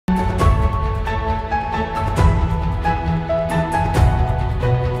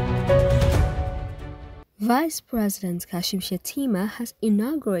Vice President Kashim Shettima has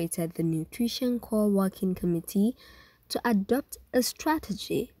inaugurated the Nutrition Core Working Committee to adopt a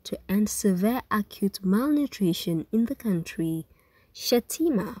strategy to end severe acute malnutrition in the country.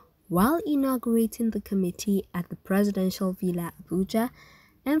 Shettima, while inaugurating the committee at the Presidential Villa Abuja,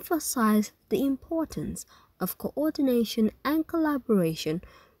 emphasized the importance of coordination and collaboration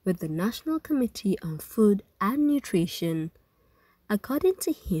with the National Committee on Food and Nutrition. According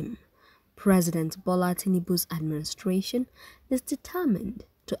to him, President Bola Tinubu's administration is determined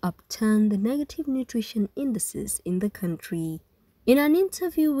to upturn the negative nutrition indices in the country. In an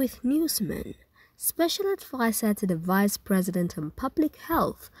interview with newsmen, Special Advisor to the Vice President on Public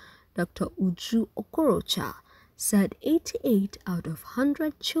Health, Dr. Uju Okorocha, said 88 out of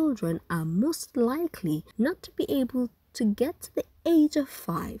 100 children are most likely not to be able to get to the age of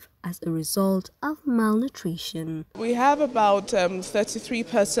 5 as a result of malnutrition. We have about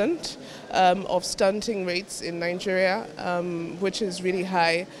 33% of stunting rates in Nigeria, which is really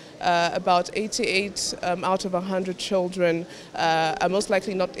high. About 88 out of 100 children are most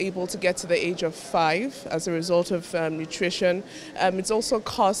likely not able to get to the age of 5 as a result of nutrition. It's also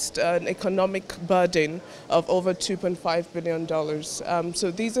cost an economic burden of over $2.5 billion. So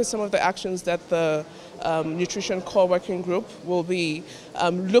these are some of the actions that the Nutrition Core Working Group will be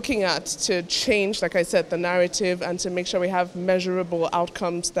looking at to change, like I said, the narrative and to make sure we have measurable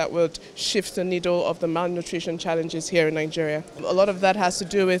outcomes that would shift the needle of the malnutrition challenges here in Nigeria. A lot of that has to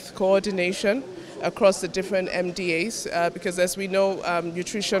do with coordination across the different MDAs because, as we know,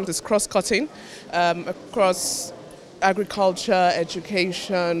 nutrition is cross-cutting across agriculture,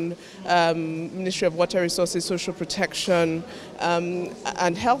 education, Ministry of Water Resources, Social Protection,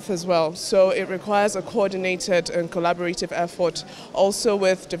 and health as well. So it requires a coordinated and collaborative effort also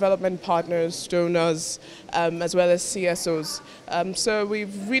with development partners, donors, as well as CSOs. So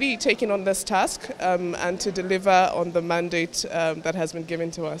we've really taken on this task and to deliver on the mandate that has been given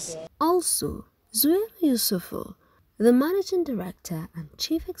to us. Also, Zuer Yusufu, the Managing Director and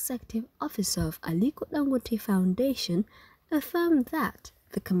Chief Executive Officer of Aliko Dangote Foundation, affirmed that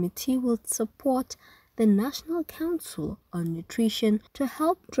the committee will support the National Council on Nutrition to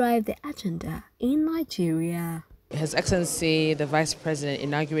help drive the agenda in Nigeria. His Excellency, the Vice President,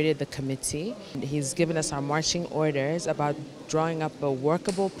 inaugurated the committee. He's given us our marching orders about drawing up a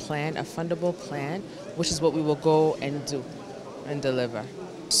workable plan, a fundable plan, which is what we will go and do and deliver.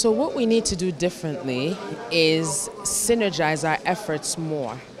 So what we need to do differently is synergize our efforts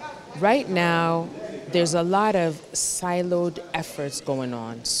more. Right now, there's a lot of siloed efforts going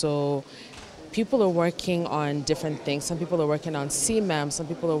on. So people are working on different things. Some people are working on CMAM, some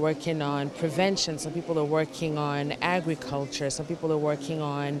people are working on prevention, some people are working on agriculture, some people are working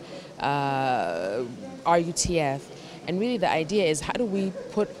on RUTF. And really the idea is, how do we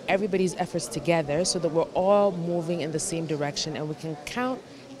put everybody's efforts together so that we're all moving in the same direction and we can count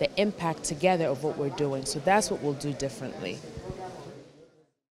the impact together of what we're doing. So that's what we'll do differently.